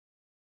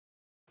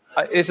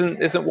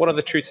Isn't one of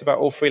the truths about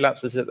all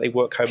freelancers that they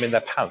work home in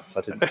their pants?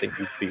 I didn't think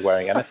you'd be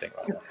wearing anything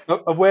like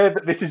that. Aware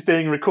that this is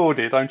being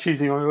recorded, I'm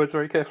choosing my words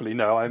very carefully.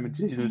 No, I'm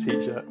choosing a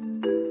t-shirt.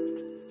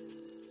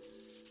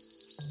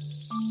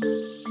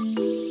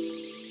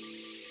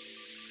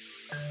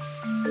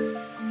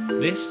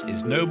 This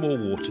is No More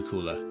Water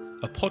Cooler,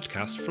 a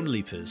podcast from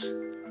Leapers.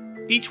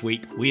 Each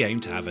week, we aim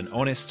to have an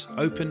honest,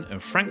 open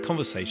and frank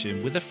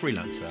conversation with a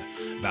freelancer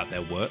about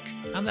their work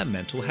and their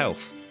mental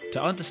health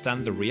to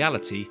understand the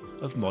reality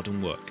of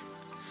modern work.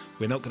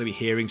 We're not going to be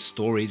hearing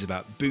stories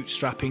about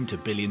bootstrapping to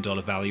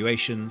billion-dollar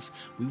valuations.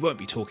 We won't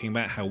be talking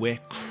about how we're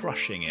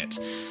crushing it.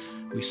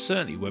 We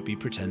certainly won't be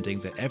pretending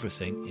that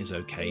everything is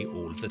okay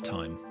all of the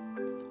time.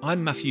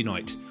 I'm Matthew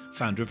Knight,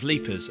 founder of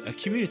Leapers, a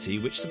community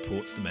which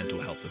supports the mental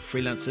health of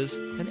freelancers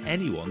and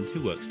anyone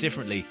who works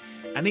differently.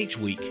 And each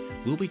week,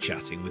 we'll be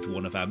chatting with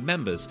one of our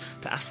members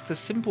to ask the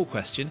simple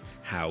question,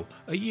 how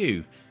are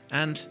you?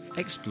 And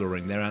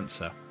exploring their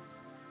answer.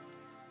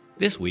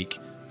 This week,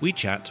 we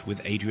chat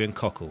with Adrian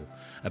Cockle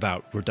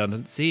about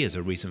redundancy as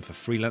a reason for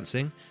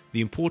freelancing,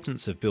 the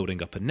importance of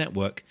building up a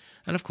network,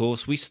 and of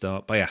course, we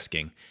start by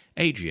asking,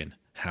 Adrian,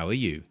 how are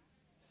you?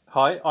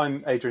 Hi,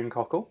 I'm Adrian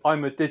Cockle.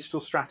 I'm a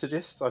digital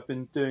strategist. I've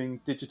been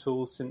doing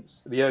digital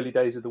since the early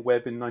days of the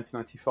web in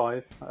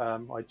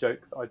 1995. I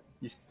joke that I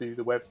used to do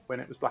the web when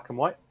it was black and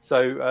white.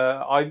 So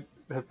I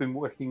have been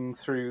working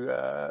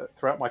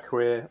throughout my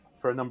career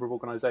for a number of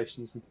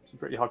organisations and some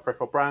pretty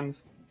high-profile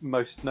brands.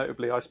 Most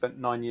notably, I spent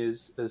 9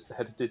 years as the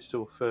head of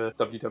digital for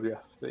WWF,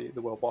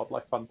 the World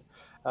Wildlife Fund.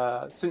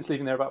 Since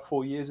leaving there about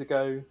 4 years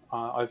ago,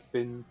 I've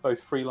been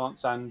both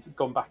freelance and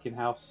gone back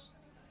in-house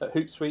at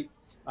Hootsuite.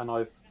 And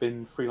I've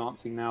been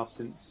freelancing now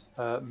since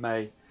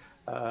May,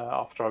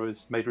 after I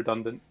was made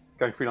redundant.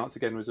 Going freelance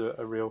again was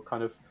a real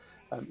kind of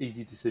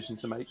easy decision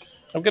to make.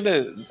 I'm going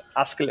to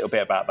ask a little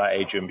bit about that,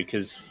 Adrian,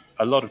 because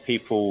a lot of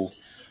people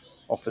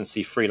often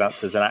see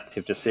freelance as an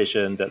active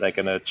decision that they're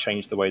going to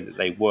change the way that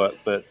they work,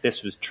 but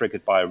this was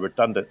triggered by a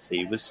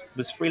redundancy. Was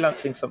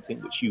freelancing something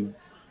which you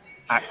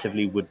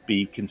actively would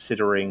be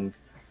considering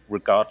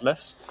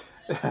regardless?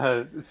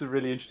 It's a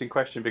really interesting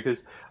question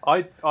because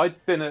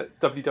I'd been at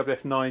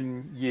WWF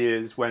 9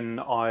 years when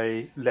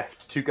I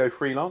left to go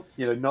freelance.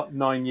 You know, not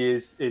 9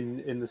 years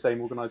in the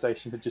same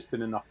organisation had just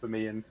been enough for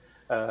me, and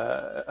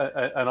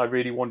I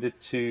really wanted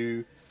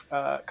to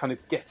kind of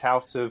get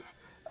out of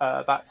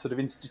that sort of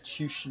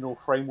institutional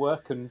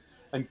framework and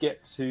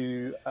get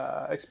to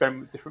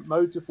experiment with different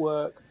modes of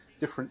work,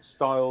 different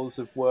styles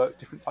of work,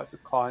 different types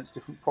of clients,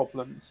 different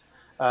problems.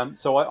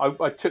 So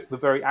I took the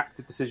very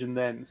active decision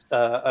then,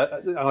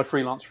 and I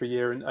freelanced for a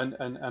year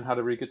and had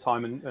a really good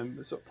time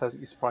and sort of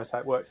pleasantly surprised how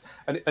it works.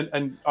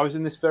 And I was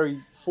in this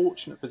very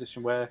fortunate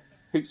position where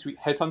Hootsuite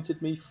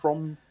headhunted me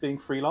from being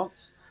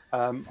freelance.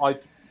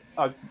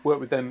 I worked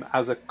with them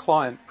as a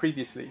client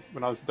previously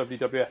when I was at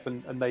WWF,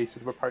 and they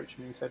sort of approached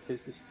me and said,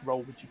 "Here's this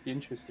role, would you be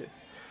interested?"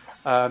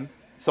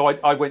 So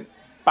I went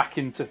back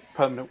into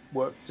permanent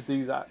work to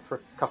do that for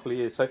a couple of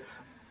years. So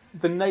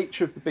the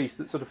nature of the beast,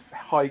 that sort of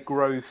high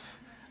growth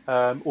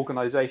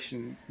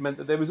organisation, meant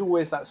that there was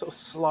always that sort of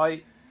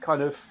slight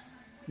kind of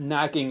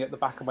nagging at the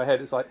back of my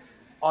head. It's like,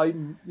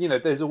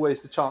 there's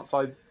always the chance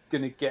I'm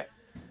going to get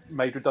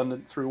made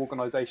redundant through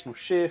organisational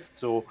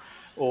shifts or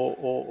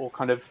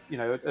kind of,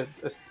 a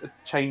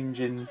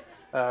change in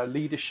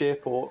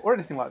leadership or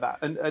anything like that.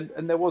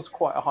 And there was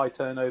quite a high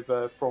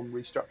turnover from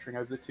restructuring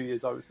over the 2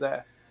 years I was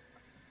there.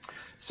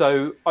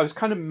 So I was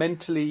kind of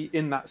mentally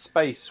in that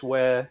space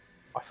where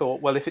I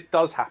thought, well, if it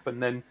does happen,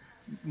 then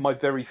my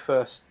very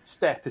first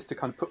step is to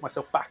kind of put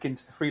myself back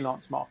into the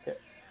freelance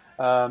market.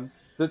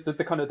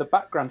 The kind of the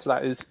background to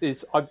that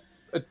is I've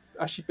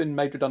actually been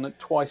made redundant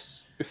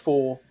twice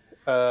before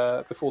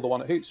the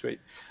one at Hootsuite,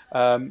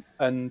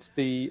 and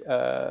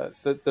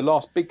the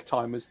last big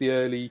time was the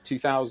early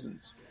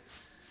 2000s,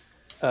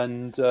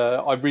 and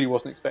I really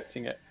wasn't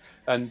expecting it,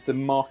 and the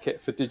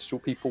market for digital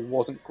people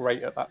wasn't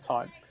great at that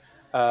time.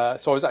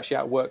 So I was actually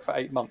out of work for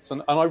 8 months,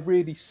 and I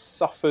really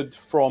suffered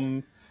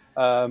from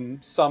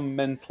some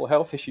mental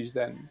health issues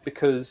then,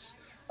 because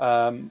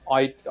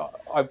I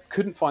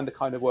couldn't find the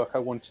kind of work I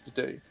wanted to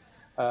do.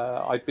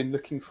 I'd been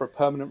looking for a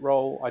permanent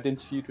role. I'd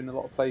interviewed in a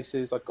lot of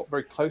places. I'd got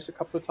very close a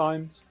couple of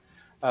times,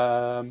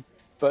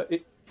 but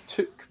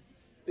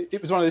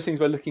it was one of those things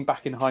where, looking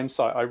back in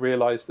hindsight, I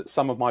realised that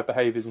some of my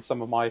behaviours and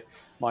some of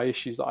my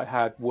issues that I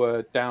had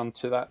were down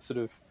to that sort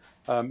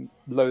of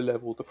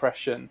low-level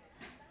depression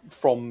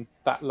from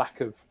that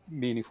lack of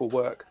meaningful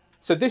work.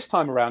 So this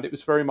time around, it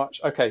was very much,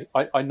 okay,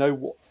 I know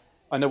what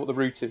the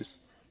route is.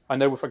 I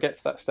know if I get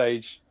to that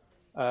stage,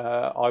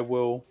 I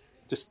will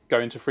just go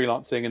into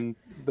freelancing, and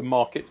the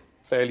market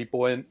fairly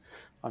buoyant.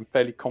 I'm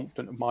fairly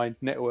confident of my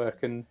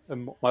network and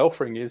what my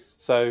offering is.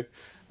 So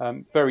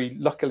very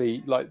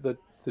luckily, like the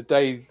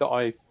day that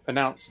I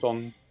announced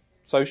on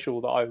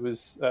social that I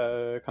was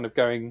kind of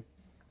going,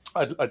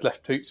 I'd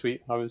left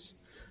Hootsuite, I was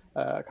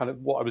kind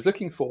of what I was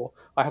looking for,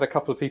 I had a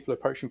couple of people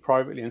approach me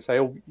privately and say,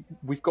 "Oh,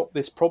 we've got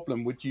this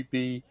problem. Would you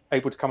be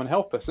able to come and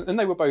help us?" And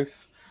they were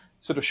both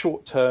sort of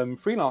short-term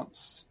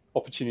freelance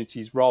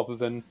opportunities rather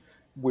than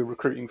we're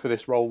recruiting for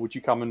this role, would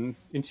you come and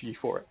interview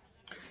for it?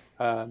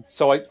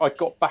 So I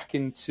got back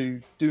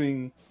into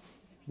doing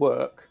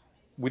work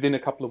within a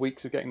couple of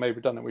weeks of getting made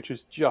redundant, which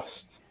was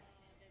just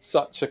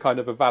such a kind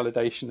of a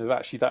validation of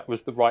actually that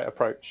was the right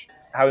approach.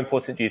 How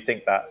important do you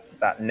think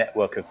that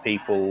network of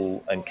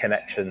people and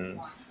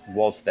connections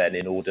was then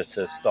in order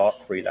to start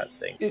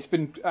freelancing? It's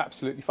been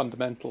absolutely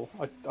fundamental.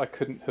 I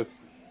couldn't have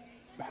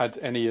had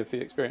any of the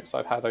experience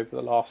I've had over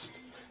the last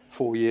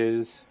 4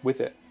 years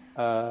with it.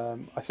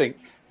 I think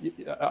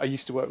I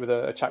used to work with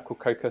a chap called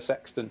Coco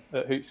Sexton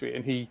at Hootsuite,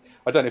 and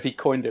I don't know if he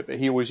coined it, but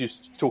he always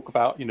used to talk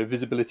about,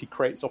 visibility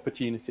creates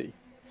opportunity.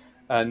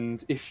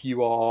 And if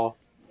you are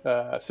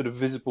sort of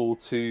visible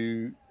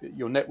to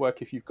your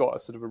network, if you've got a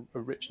sort of a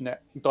rich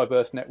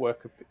diverse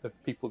network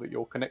of people that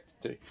you're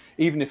connected to,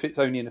 even if it's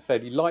only in a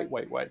fairly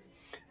lightweight way,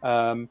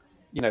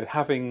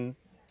 having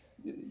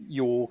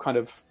your kind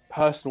of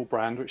personal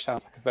brand, which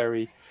sounds like a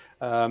very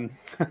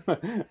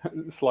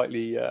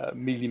slightly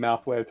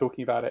mealy-mouthed way of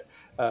talking about it,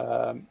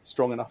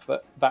 strong enough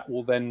that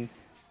will then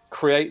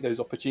create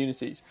those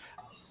opportunities.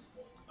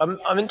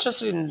 I'm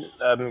interested in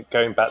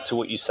going back to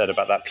what you said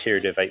about that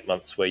period of 8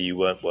 months where you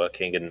weren't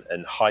working,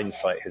 and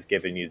hindsight has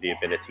given you the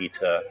ability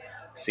to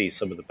see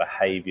some of the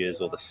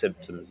behaviours or the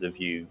symptoms of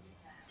you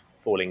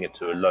falling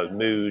into a low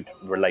mood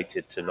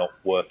related to not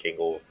working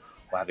or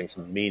having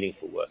some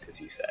meaningful work, as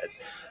you said.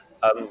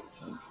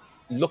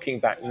 Looking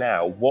back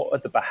now, what are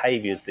the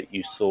behaviours that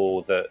you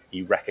saw that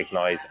you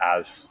recognise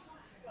as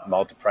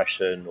mild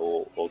depression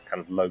or kind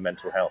of low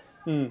mental health?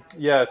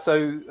 Yeah,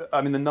 so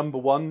I mean, the number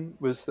one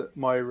was that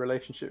my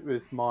relationship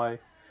with my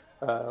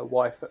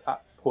wife at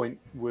that point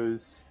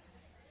was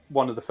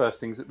one of the first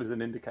things that was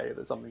an indicator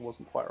that something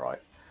wasn't quite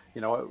right.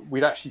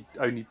 We'd actually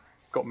only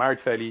got married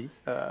fairly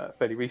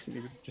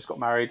recently. We just got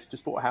married,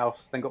 just bought a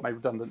house, then got made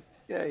redundant.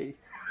 Yay!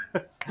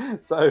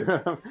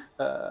 So,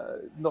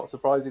 not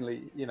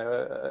surprisingly,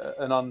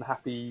 an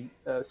unhappy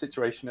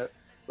situation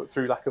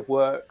through lack of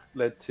work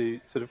led to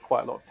sort of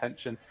quite a lot of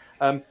tension.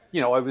 I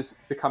was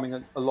becoming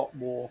a lot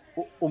more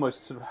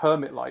almost sort of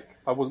hermit-like.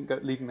 I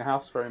wasn't leaving the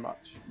house very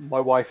much. My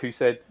wife, who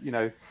said,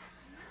 I'm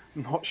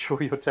not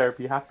sure you're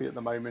terribly happy at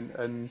the moment,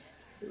 and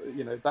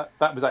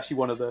that was actually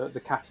one of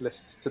the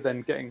catalysts to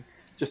then getting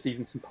just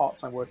even some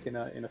part-time work in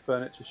a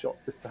furniture shop,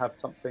 just to have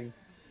something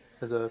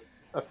as a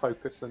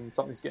focus and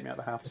something to get me out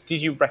of the house.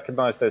 Did you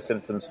recognise those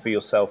symptoms for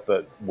yourself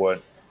but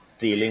weren't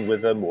dealing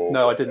with them? Or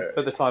no, I didn't.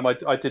 At the time,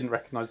 I didn't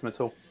recognise them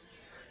at all.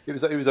 It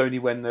was only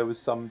when there was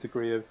some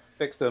degree of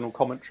external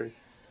commentary.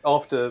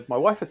 After my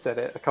wife had said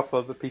it, a couple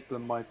of other people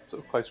in my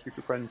sort of close group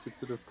of friends had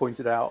sort of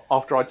pointed out,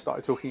 after I'd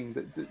started talking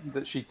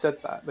that she'd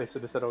said that, they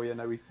sort of said, oh yeah,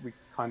 no, we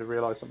kind of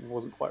realised something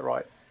wasn't quite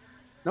right.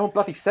 No one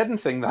bloody said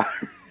anything though.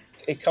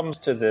 It comes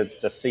to the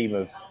theme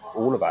of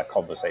all of our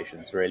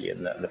conversations, really,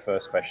 and the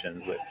first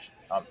questions, which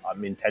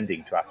I'm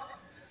intending to ask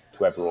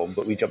to everyone,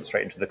 but we jump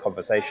straight into the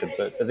conversation.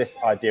 But this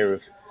idea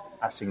of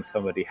asking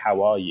somebody,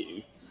 how are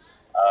you?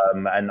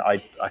 And I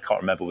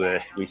can't remember where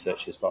this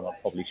research is from. I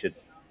probably should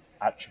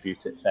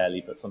attribute it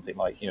fairly, but something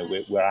like,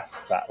 we're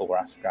asked that, or we're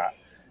asked that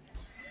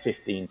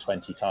 15,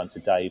 20 times a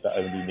day, but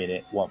only mean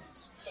it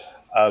once,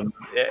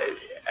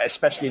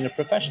 especially in a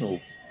professional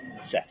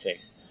setting.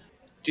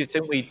 Do you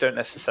think we don't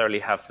necessarily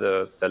have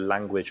the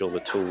language or the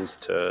tools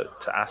to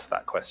ask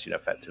that question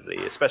effectively,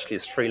 especially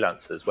as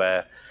freelancers,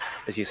 where,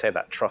 as you say,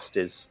 that trust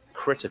is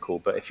critical,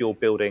 but if you're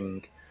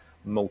building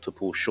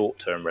multiple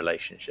short-term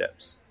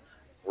relationships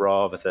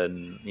rather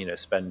than,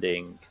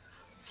 spending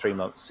 3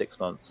 months, 6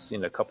 months,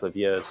 a couple of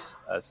years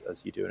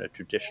as you do in a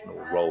traditional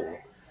role,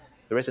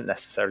 there isn't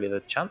necessarily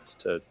the chance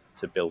to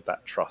build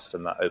that trust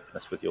and that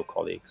openness with your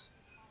colleagues.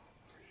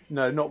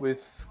 No, not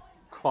with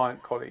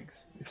client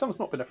colleagues. If someone's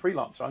not been a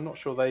freelancer, I'm not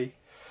sure they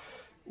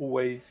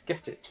always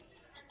get it.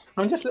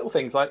 I mean, just little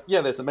things like,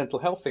 there's a mental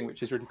health thing,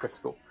 which is really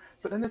critical.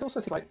 But then there's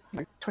also things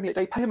like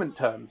 28-day payment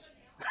terms.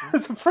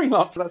 As a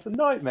freelancer, that's a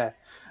nightmare.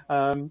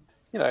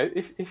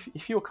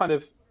 If you're kind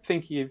of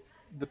thinking of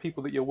the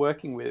people that you're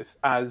working with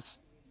as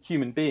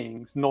human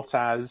beings, not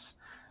as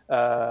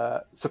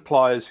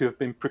suppliers who have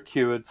been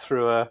procured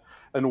through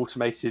an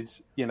automated,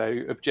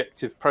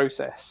 objective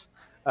process,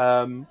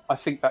 I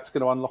think that's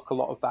going to unlock a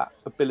lot of that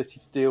ability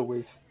to deal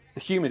with the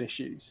human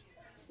issues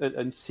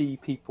and see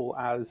people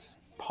as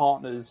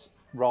partners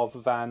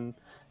rather than,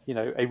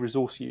 a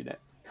resource unit.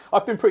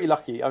 I've been pretty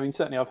lucky. I mean,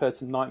 certainly I've heard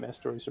some nightmare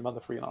stories from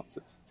other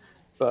freelancers,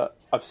 but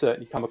I've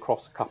certainly come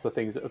across a couple of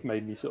things that have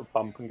made me sort of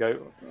bump and go,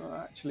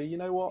 actually, you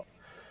know what?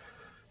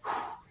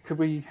 Could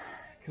we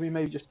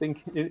maybe just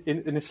think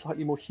in a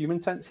slightly more human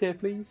sense here,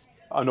 please?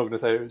 I'm not going to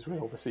say it was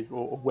real, obviously,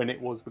 or when it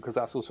was, because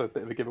that's also a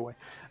bit of a giveaway.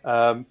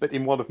 But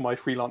in one of my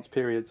freelance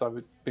periods,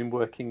 I've been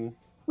working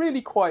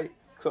really quite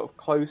sort of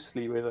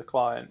closely with a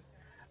client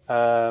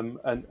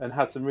and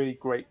had some really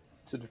great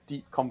sort of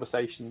deep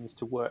conversations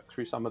to work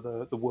through some of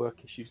the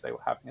work issues they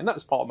were having. And that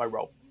was part of my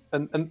role.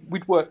 And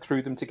we'd work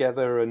through them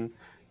together, and,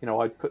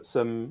 I'd put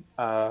some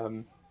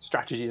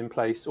strategies in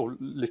place, or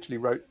literally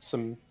wrote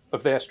some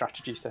of their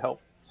strategies to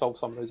help solve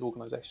some of those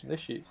organisational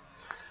issues.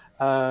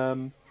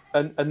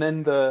 and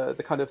then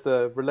the kind of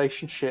the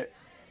relationship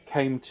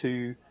came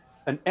to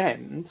an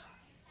end,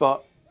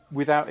 but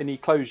without any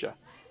closure.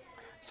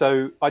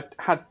 So I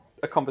had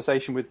a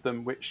conversation with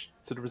them which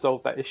sort of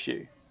resolved that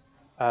issue,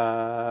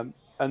 and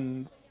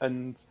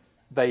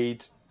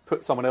they'd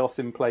put someone else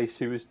in place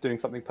who was doing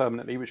something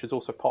permanently, which was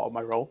also part of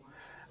my role,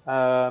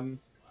 and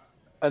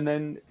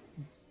then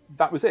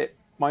that was it.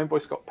 My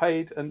invoice got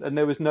paid, and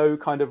there was no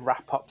kind of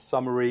wrap-up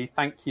summary,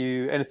 thank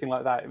you, anything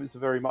like that. It was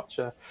very much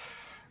a,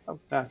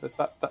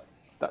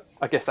 that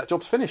I guess that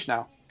job's finished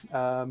now.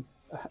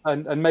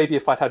 And maybe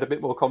if I'd had a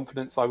bit more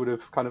confidence, I would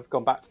have kind of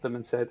gone back to them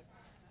and said,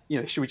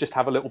 should we just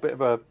have a little bit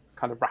of a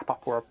kind of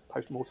wrap-up or a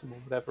post-mortem or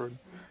whatever,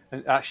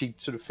 and actually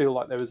sort of feel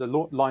like there was a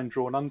line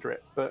drawn under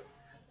it. But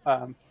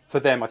for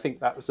them, I think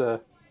that was a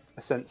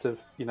sense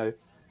of,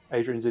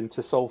 Adrian's in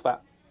to solve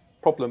that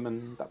problem,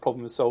 and that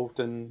problem was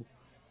solved, and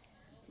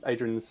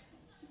Adrian's,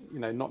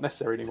 not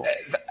necessary anymore.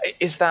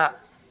 Is that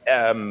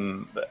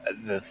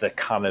the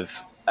kind of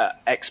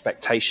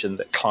expectation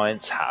that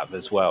clients have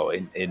as well?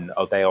 In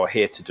they are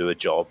here to do a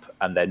job,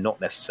 and they're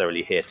not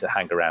necessarily here to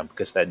hang around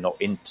because they're not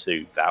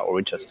into that or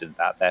interested in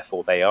that.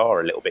 Therefore, they are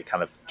a little bit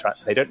kind of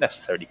they don't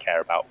necessarily care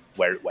about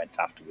where it went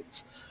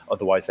afterwards.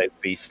 Otherwise, they'd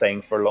be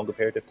staying for a longer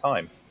period of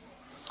time.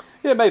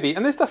 Yeah, maybe.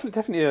 And there's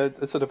definitely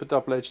a sort of a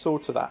double-edged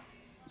sword to that.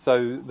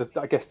 So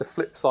I guess the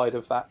flip side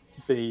of that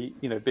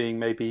being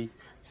maybe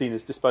seen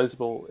as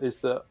disposable is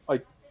that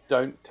I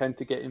don't tend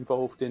to get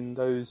involved in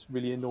those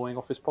really annoying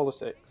office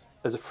politics.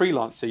 As a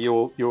freelancer,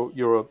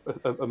 you're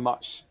a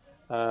much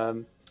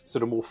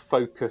sort of more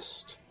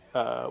focused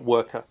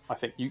worker. I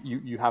think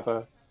you have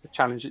a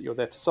challenge that you're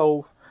there to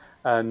solve,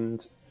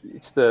 and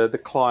it's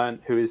the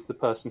client who is the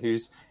person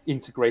who's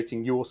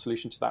integrating your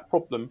solution to that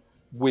problem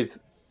with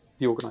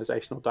the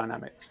organisational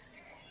dynamics.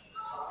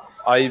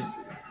 I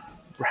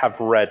have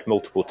read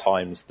multiple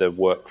times the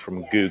work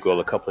from Google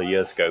a couple of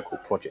years ago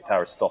called Project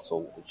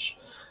Aristotle, which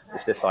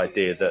is this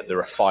idea that there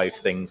are 5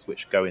 things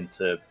which go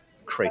into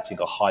creating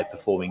a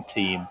high-performing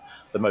team,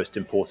 the most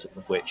important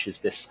of which is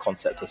this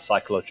concept of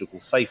psychological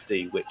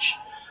safety, which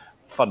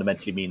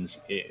fundamentally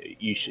means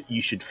you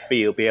should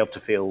be able to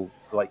feel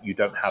like you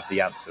don't have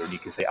the answer, and you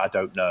can say, I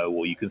don't know,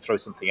 or you can throw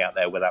something out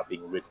there without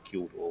being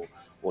ridiculed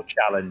or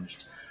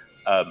challenged.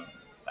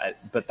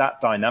 But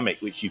that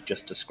dynamic which you've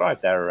just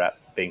described there at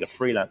being a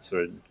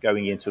freelancer and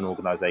going into an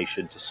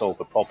organization to solve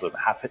a problem,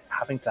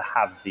 having to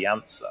have the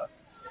answer,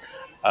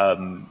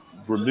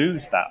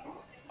 removes that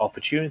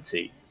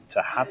opportunity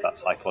to have that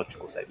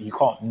psychological safety. You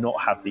can't not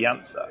have the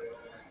answer,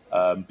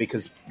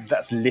 because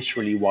that's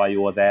literally why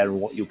you're there and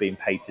what you're being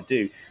paid to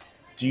do.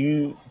 Do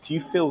you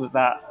feel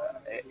that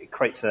it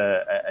creates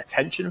a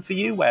tension for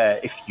you, where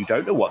if you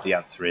don't know what the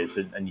answer is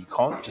and you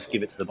can't just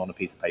give it to them on a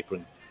piece of paper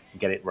and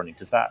get it running,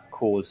 does that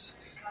cause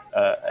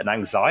an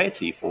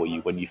anxiety for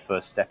you when you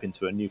first step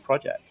into a new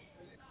project?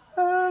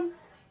 I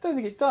don't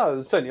think it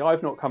does. Certainly,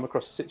 I've not come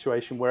across a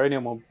situation where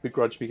anyone will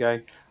begrudge me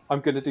going,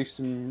 I'm going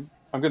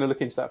to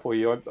look into that for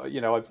you.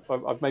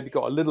 I've maybe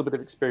got a little bit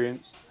of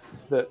experience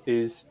that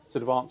is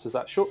sort of answers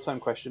that short-term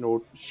question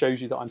or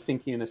shows you that I'm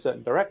thinking in a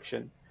certain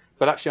direction.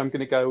 But actually, I'm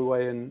going to go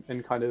away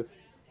and kind of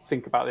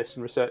think about this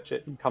and research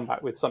it and come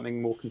back with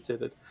something more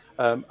considered.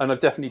 And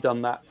I've definitely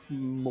done that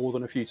more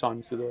than a few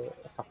times with a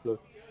couple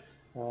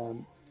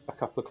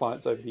of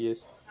clients over the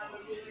years.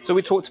 So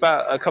we talked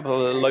about a couple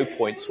of the low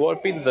points. What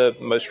have been the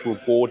most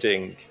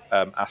rewarding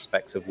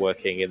aspects of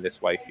working in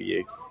this way for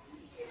you?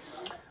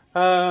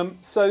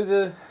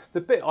 So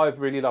the bit I've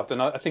really loved,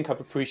 and I think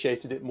I've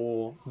appreciated it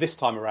more this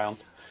time around,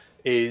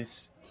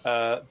 is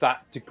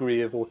that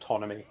degree of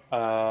autonomy.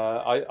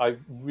 I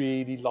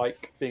really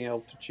like being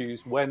able to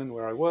choose when and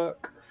where I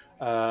work,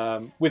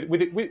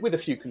 with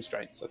a few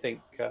constraints. I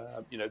think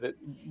that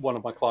one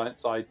of my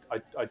clients, I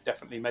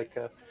definitely make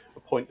a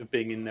point of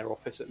being in their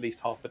office at least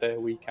half a day a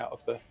week out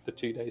of the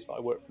 2 days that I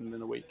work from them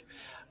in a week.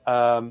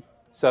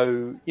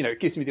 So it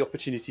gives me the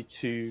opportunity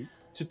to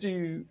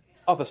do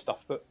other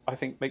stuff that I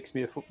think makes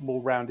me a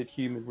more rounded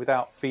human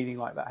without feeling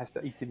like that has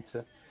to eat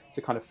into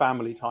kind of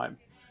family time.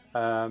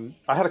 I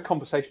had a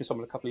conversation with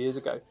someone a couple of years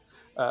ago,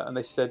 and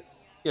they said,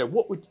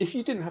 if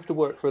you didn't have to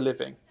work for a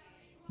living,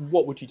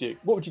 what would you do?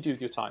 What would you do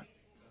with your time?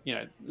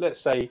 Let's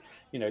say,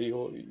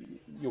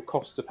 your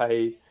costs are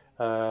paid,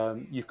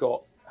 you've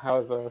got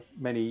however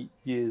many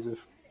years of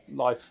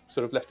life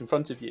sort of left in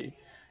front of you.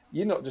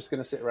 You're not just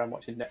going to sit around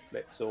watching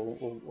Netflix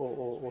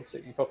or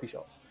sitting in coffee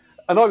shops.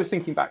 And I was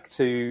thinking back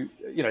to,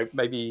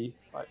 maybe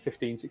like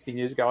 15, 16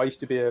 years ago, I used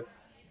to be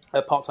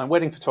a part-time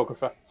wedding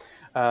photographer.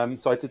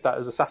 So I did that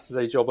as a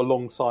Saturday job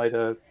alongside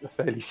a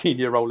fairly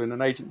senior role in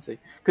an agency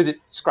because it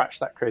scratched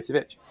that creative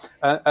itch.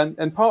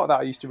 And part of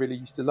that I used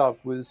to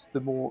love was the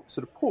more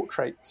sort of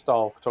portrait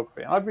style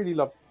photography. And I really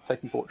loved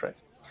taking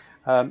portraits.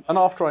 And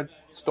after I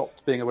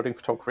stopped being a wedding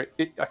photographer,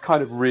 I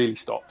kind of really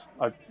stopped.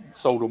 I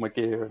sold all my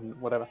gear and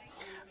whatever.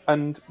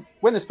 And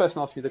when this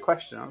person asked me the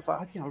question, I was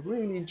like, I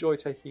really enjoy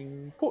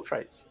taking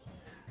portraits.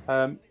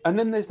 And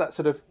then there's that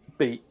sort of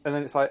beat, and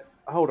then it's like,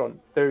 hold on,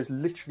 there is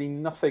literally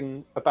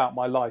nothing about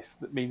my life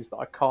that means that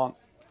I can't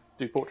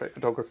do portrait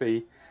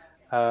photography.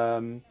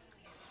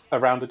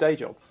 around a day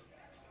job.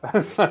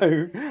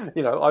 So,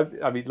 you know,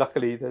 I mean,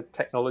 luckily the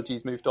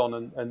technology's moved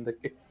on, and the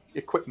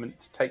equipment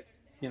to take,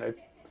 you know,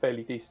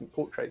 fairly decent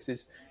portraits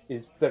is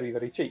very,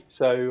 very cheap.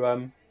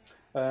 So,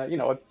 you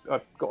know,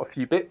 I've got a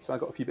few bits. I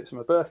got a few bits for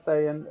my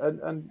birthday,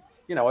 and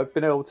you know, I've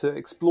been able to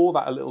explore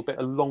that a little bit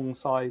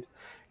alongside,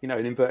 you know,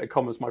 in inverted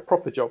commas, my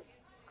proper job.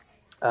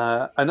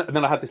 And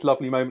then I had this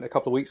lovely moment a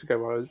couple of weeks ago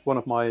where one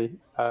of my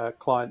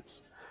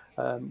clients,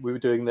 we were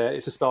doing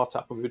it's a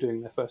startup, and we were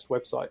doing their first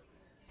website.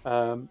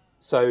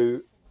 So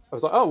I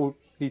was like, oh, we'll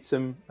need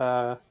some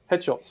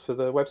headshots for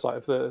the website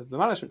of the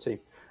management team.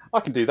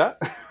 I can do that.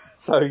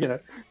 So, you know,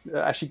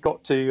 actually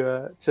got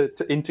to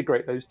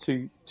integrate those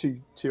two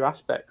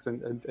aspects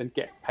and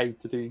get paid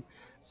to do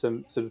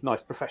some sort of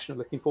nice professional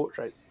looking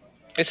portraits.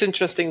 It's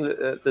interesting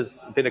that there's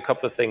been a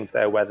couple of things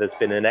there where there's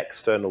been an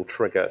external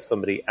trigger,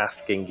 somebody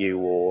asking you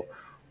or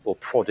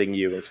prodding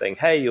you and saying,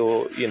 hey,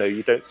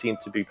 you don't seem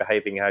to be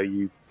behaving how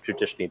you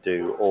traditionally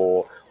do,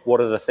 or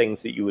what are the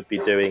things that you would be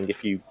doing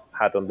if you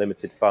had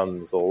unlimited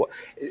funds, or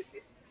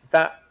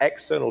that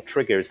external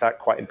trigger, is that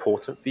quite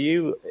important for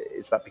you?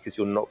 Is that because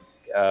you're not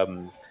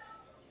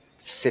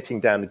sitting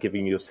down and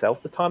giving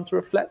yourself the time to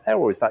reflect there,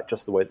 or is that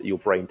just the way that your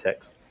brain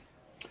ticks?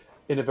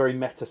 In a very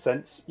meta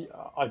sense,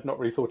 I'd not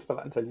really thought about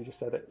that until you just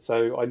said it.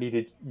 So I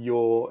needed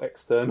your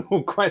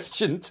external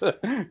question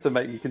to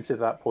make me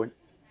consider that point.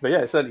 But yeah,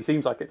 it certainly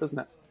seems like it, doesn't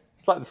it?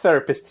 It's like the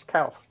therapist's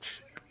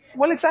couch.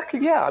 Well, exactly,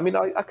 yeah. I mean,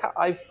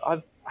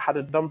 I've had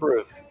a number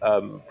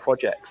of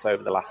projects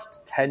over the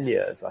last 10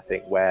 years, I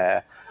think,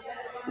 where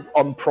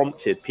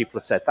unprompted people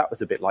have said, that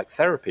was a bit like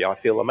therapy. I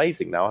feel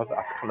amazing now.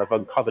 I've kind of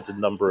uncovered a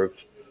number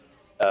of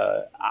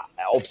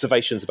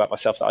observations about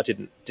myself that I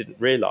didn't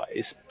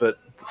realise. But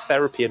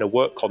therapy in a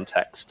work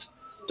context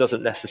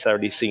doesn't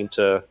necessarily seem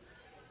to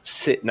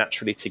sit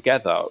naturally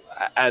together.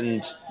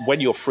 And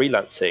when you're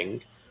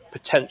freelancing,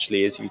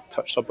 potentially, as you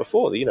touched on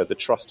before, you know, the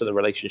trust and the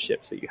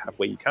relationships that you have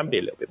where you can be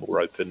a little bit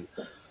more open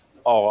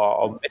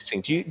are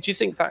missing. Do you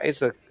think that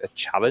is a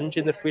challenge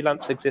in the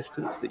freelance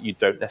existence, that you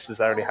don't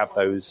necessarily have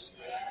those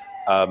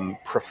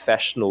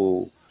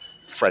professional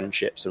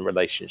friendships and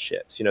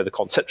relationships, you know, the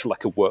concept of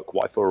like a work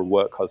wife or a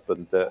work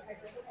husband that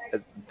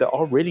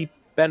are really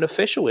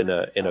beneficial in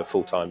a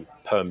full-time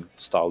perm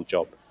style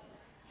job?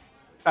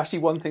 Actually,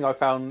 one thing I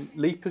found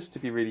Leapers to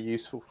be really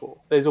useful for,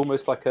 there's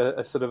almost like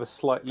a sort of a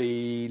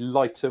slightly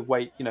lighter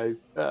weight, you know,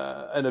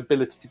 an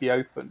ability to be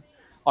open.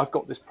 I've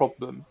got this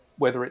problem,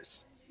 whether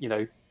it's, you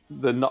know,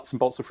 the nuts and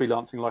bolts of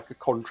freelancing, like a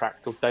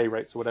contract or day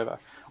rates or whatever,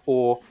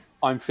 or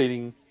I'm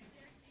feeling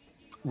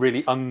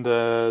really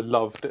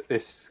underloved at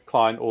this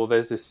client, or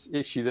there's this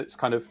issue that's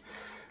kind of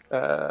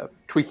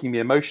tweaking me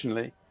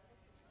emotionally.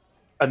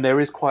 And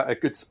there is quite a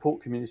good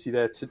support community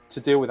there to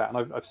deal with that.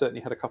 And I've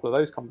certainly had a couple of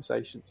those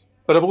conversations.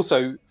 But I've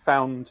also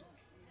found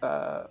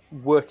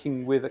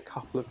working with a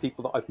couple of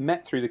people that I've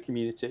met through the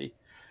community,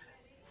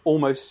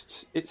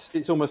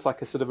 it's almost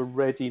like a sort of a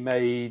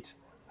ready-made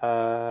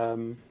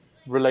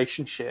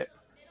relationship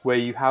where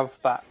you have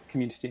that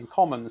community in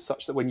common,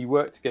 such that when you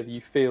work together,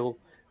 you feel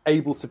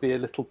able to be a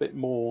little bit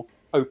more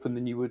open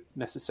than you would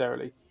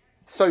necessarily.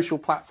 Social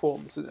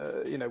platforms,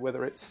 you know,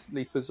 whether it's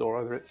Leapers or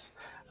whether it's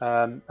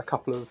a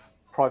couple of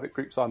private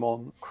groups I'm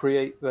on,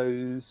 create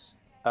those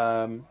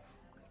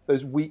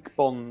weak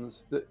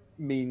bonds that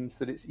means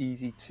that it's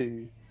easy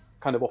to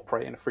kind of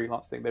operate in a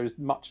freelance thing. There is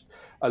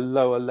a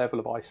lower level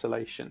of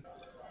isolation.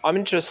 I'm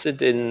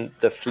interested in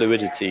the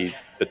fluidity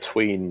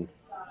between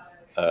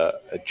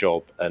a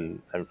job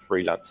and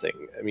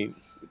freelancing. I mean,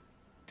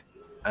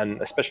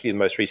 and especially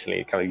most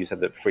recently, kind of you said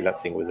that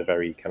freelancing was a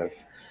very kind of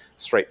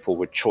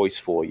straightforward choice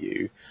for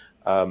you.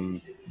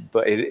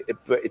 But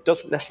it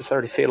doesn't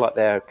necessarily feel like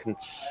they're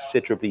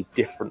considerably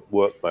different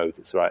work modes.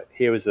 It's right,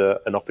 here is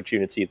an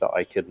opportunity that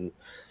I can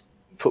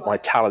put my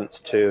talents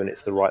to, and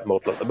it's the right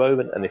model at the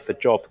moment. And if a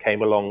job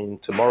came along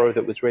tomorrow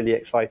that was really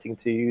exciting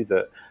to you,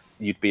 that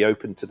you'd be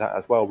open to that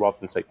as well, rather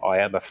than saying, I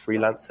am a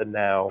freelancer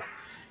now.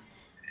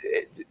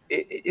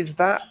 Is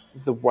that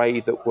the way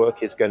that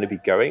work is going to be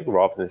going,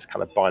 rather than this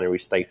kind of binary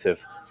state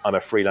of I'm a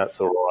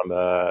freelancer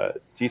or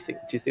do you think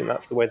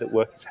that's the way that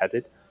work is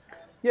headed?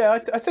 Yeah,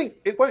 I think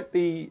it won't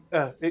be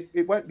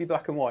it won't be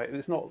black and white.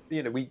 It's not,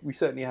 you know, we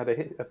certainly had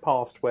a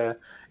past where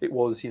it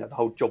was, you know, the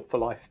whole job for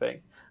life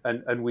thing,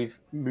 and we've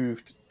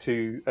moved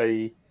to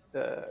a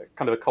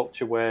kind of a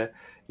culture where,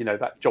 you know,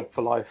 that job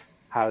for life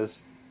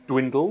has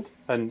dwindled,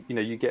 and, you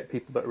know, you get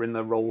people that are in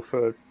the role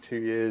for 2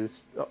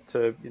 years up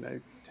to, you know,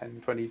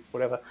 10, 20,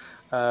 whatever.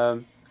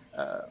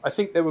 I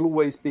think there will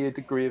always be a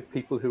degree of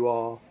people who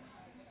are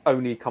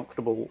only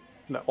comfortable,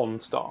 you know, on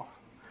staff,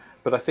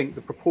 but I think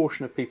the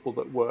proportion of people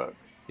that work,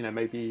 you know,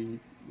 maybe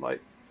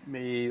like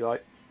me,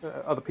 like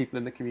other people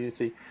in the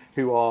community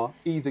who are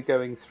either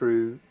going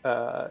through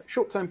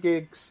short-term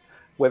gigs,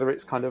 whether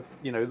it's kind of,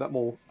 you know, that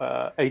more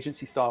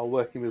agency style,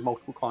 working with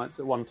multiple clients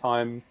at one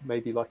time,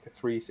 maybe like a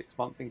 3-6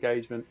 month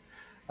engagement,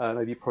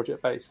 maybe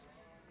project-based,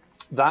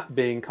 that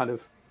being kind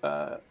of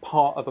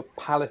part of a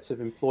palette of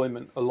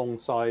employment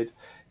alongside,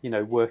 you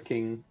know,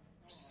 working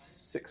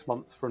 6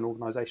 months for an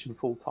organisation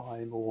full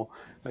time, or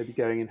maybe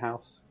going in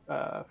house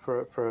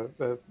for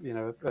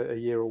a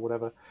year or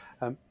whatever.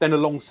 Then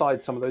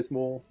alongside some of those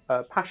more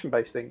passion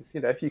based things,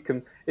 if you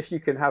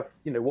can have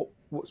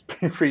what's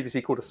been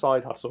previously called a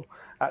side hustle,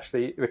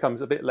 actually it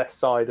becomes a bit less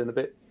side and a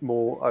bit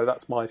more. Oh,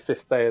 that's my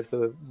 5th day of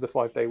the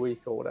 5-day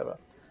week or whatever,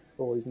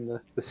 or even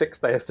the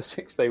 6th day of the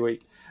 6-day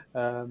week.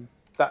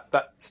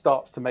 That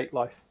starts to make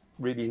life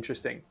really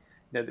interesting.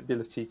 The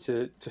ability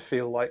to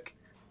feel like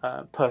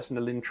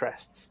personal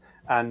interests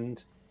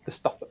and the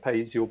stuff that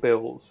pays your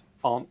bills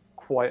aren't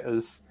quite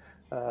as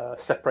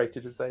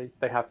separated as they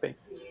have been.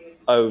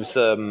 I was,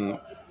 and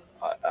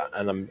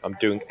I'm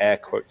doing air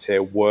quotes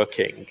here,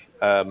 working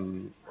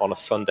on a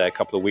Sunday a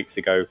couple of weeks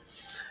ago,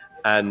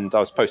 and I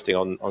was posting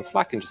on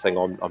Slack and just saying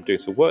I'm doing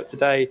some work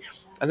today,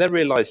 and then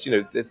realised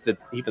even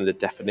the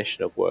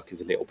definition of work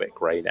is a little bit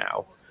grey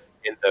now.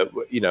 In that,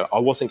 I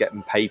wasn't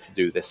getting paid to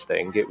do this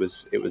thing. It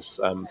was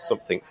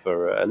something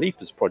for a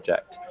Leapers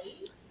project.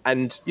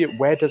 And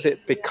where does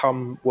it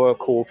become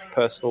work or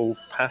personal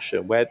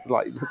passion? Where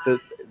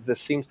there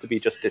seems to be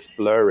just this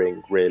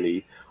blurring,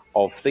 really,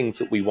 of things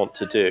that we want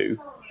to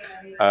do,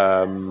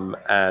 and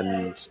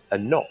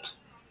not.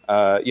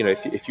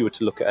 If you were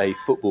to look at a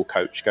football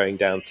coach going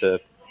down to,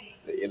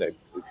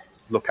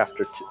 look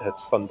after a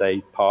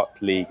Sunday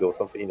park league or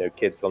something,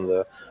 kids on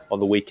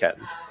the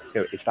weekend,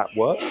 is that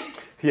work?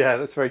 Yeah,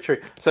 that's very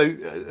true. So,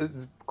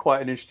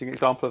 quite an interesting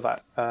example of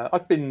that.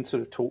 I've been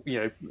sort of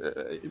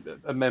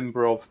a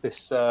member of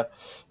this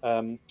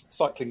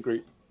cycling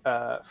group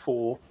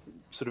for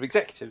sort of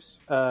executives.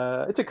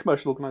 It's a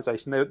commercial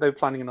organisation. They were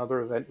planning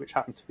another event, which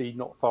happened to be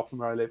not far from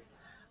where I live,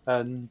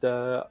 and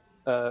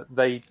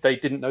they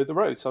didn't know the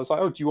road. So I was like,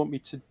 "Oh, do you want me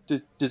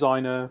to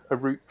design a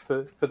route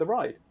for the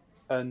ride?"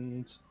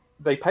 And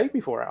they paid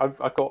me for it.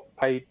 I got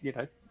paid,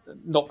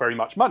 not very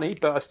much money,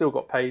 but I still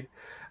got paid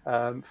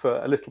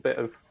for a little bit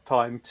of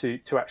time to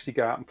actually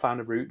go out and plan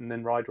a route and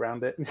then ride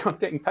around it. And I'm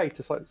getting paid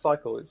to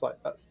cycle. It's like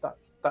that's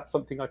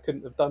something I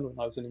couldn't have done when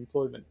I was in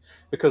employment,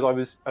 because I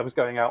was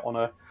going out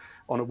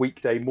on a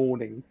weekday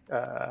morning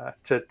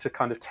to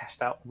kind of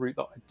test out the route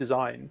that I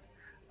designed,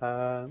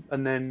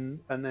 and then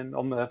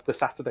on the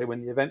Saturday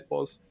when the event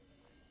was,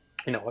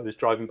 I was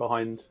driving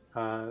behind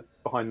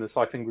the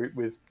cycling group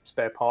with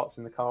spare parts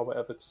in the car,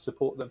 whatever, to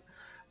support them.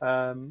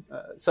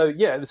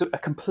 It was a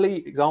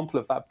complete example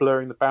of that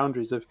blurring the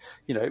boundaries of,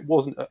 it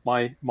wasn't at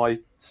my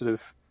sort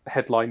of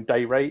headline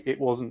day rate. It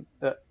wasn't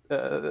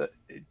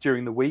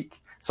during the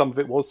week. Some of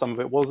it was, some of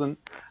it wasn't.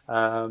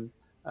 And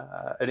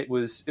it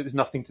was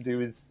nothing to do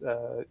with,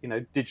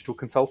 digital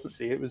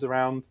consultancy. It was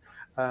around,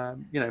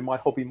 my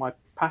hobby, my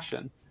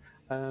passion.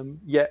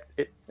 Yet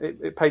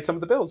it paid some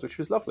of the bills, which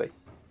was lovely.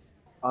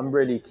 I'm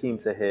really keen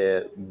to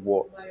hear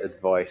what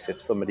advice,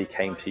 if somebody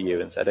came to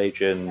you and said,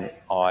 Adrian,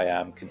 I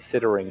am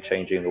considering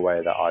changing the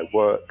way that I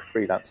work.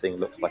 Freelancing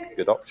looks like a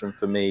good option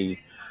for me.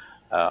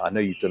 I know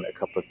you've done it a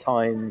couple of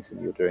times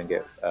and you're doing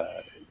it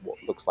what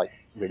looks like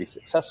really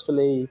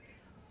successfully.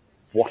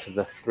 What are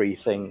the 3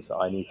 things that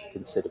I need to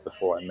consider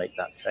before I make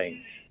that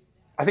change?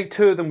 I think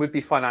 2 of them would be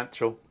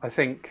financial. I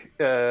think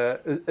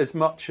as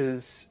much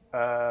as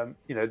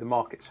the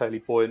market's fairly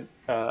buoyant,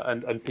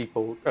 and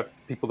people that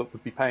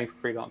would be paying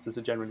for freelancers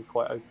are generally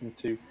quite open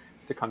to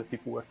kind of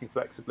people working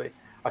flexibly.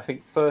 I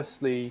think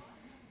firstly,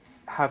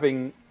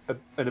 having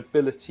an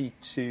ability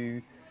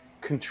to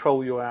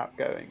control your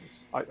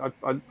outgoings.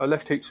 I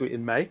left Hootsuite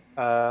in May,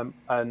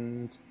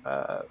 and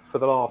for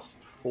the last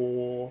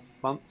 4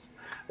 months,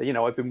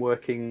 I've been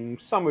working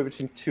somewhere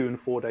between 2 and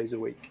 4 days a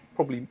week,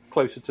 probably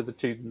closer to the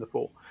 2 than the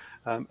 4.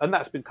 And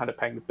that's been kind of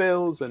paying the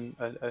bills and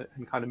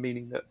kind of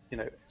meaning that,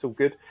 it's all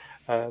good.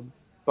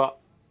 But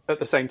at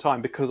the same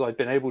time, because I'd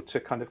been able to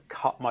kind of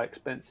cut my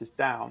expenses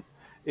down,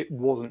 it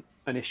wasn't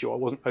an issue. I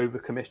wasn't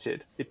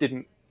overcommitted.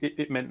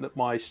 It meant that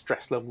my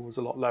stress level was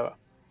a lot lower.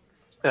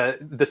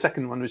 The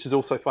second one, which is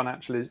also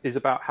financial, is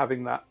about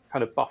having that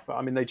kind of buffer.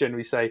 I mean, they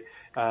generally say,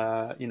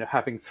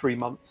 having 3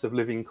 months of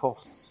living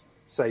costs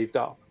saved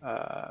up,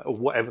 or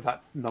whatever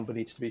that number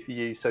needs to be for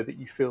you, so that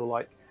you feel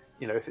like,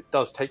 if it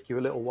does take you a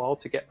little while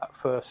to get that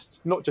first,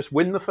 not just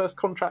win the first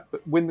contract,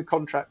 but win the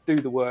contract, do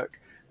the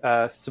work,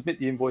 submit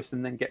the invoice,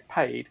 and then get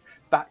paid,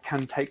 that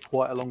can take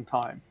quite a long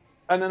time.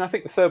 And then I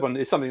think the third one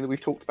is something that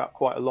we've talked about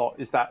quite a lot,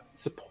 is that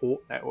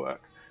support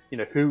network.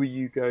 Who are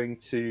you going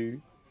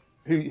to,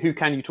 who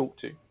can you talk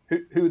to?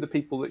 Who are the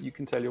people that you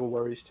can tell your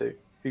worries to,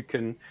 who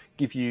can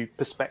give you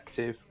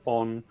perspective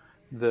on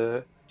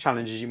the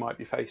challenges you might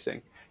be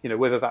facing,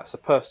 whether that's a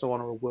personal one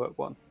or a work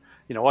one.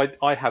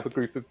 I have a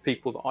group of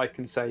people that I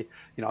can say,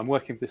 I'm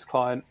working with this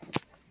client.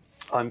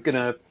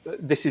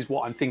 This is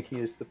what I'm thinking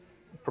is the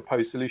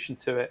proposed solution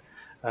to it.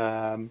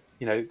 Am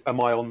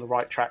I on the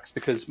right tracks?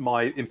 Because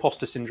my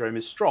imposter syndrome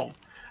is strong,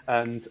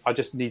 and I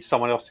just need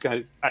someone else to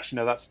go, actually,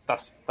 no, that's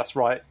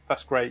right.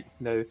 That's great.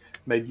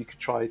 Maybe you could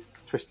try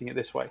twisting it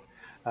this way.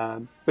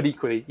 But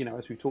equally,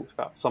 as we talked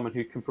about, someone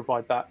who can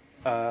provide that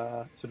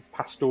sort of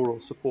pastoral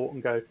support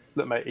and go,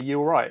 look, mate, are you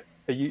all right?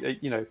 Are you,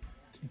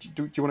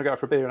 do you want to go out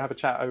for a beer and have a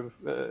chat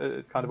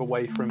over, kind of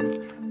away from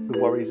the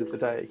worries of the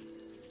day?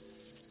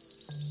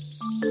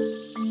 Thanks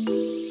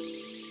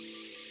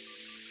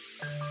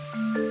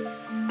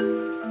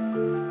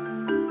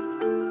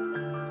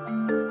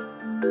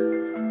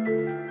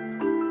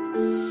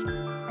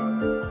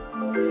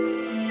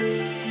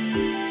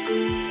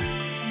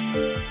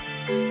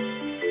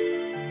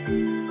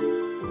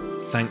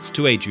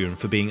to Adrian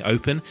for being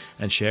open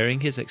and sharing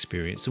his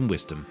experience and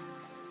wisdom.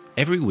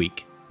 Every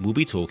week, we'll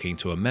be talking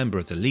to a member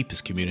of the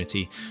Leapers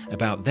community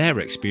about their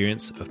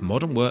experience of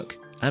modern work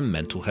and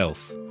mental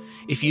health.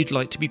 If you'd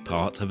like to be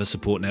part of a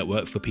support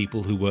network for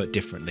people who work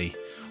differently,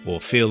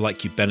 or feel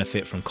like you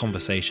benefit from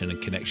conversation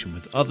and connection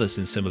with others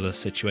in similar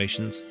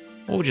situations,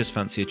 or just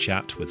fancy a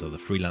chat with other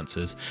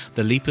freelancers,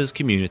 the Leapers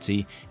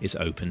community is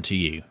open to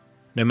you.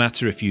 No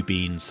matter if you've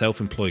been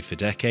self-employed for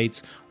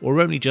decades or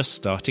only just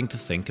starting to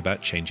think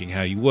about changing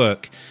how you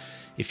work,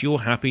 if you're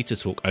happy to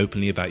talk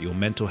openly about your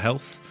mental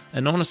health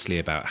and honestly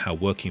about how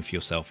working for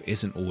yourself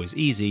isn't always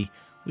easy,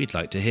 we'd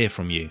like to hear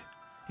from you.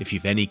 If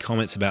you've any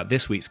comments about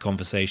this week's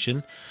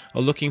conversation,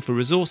 are looking for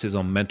resources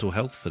on mental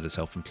health for the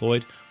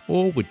self-employed,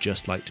 or would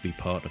just like to be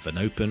part of an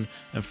open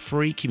and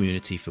free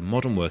community for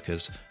modern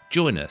workers,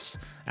 join us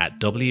at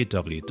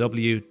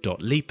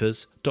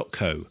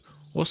www.leapers.co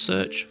or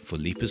search for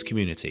Leapers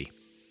Community.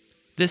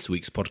 This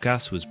week's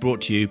podcast was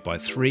brought to you by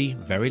 3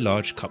 very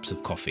large cups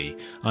of coffee.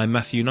 I'm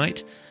Matthew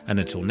Knight, and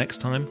until next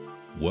time,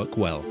 work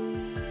well.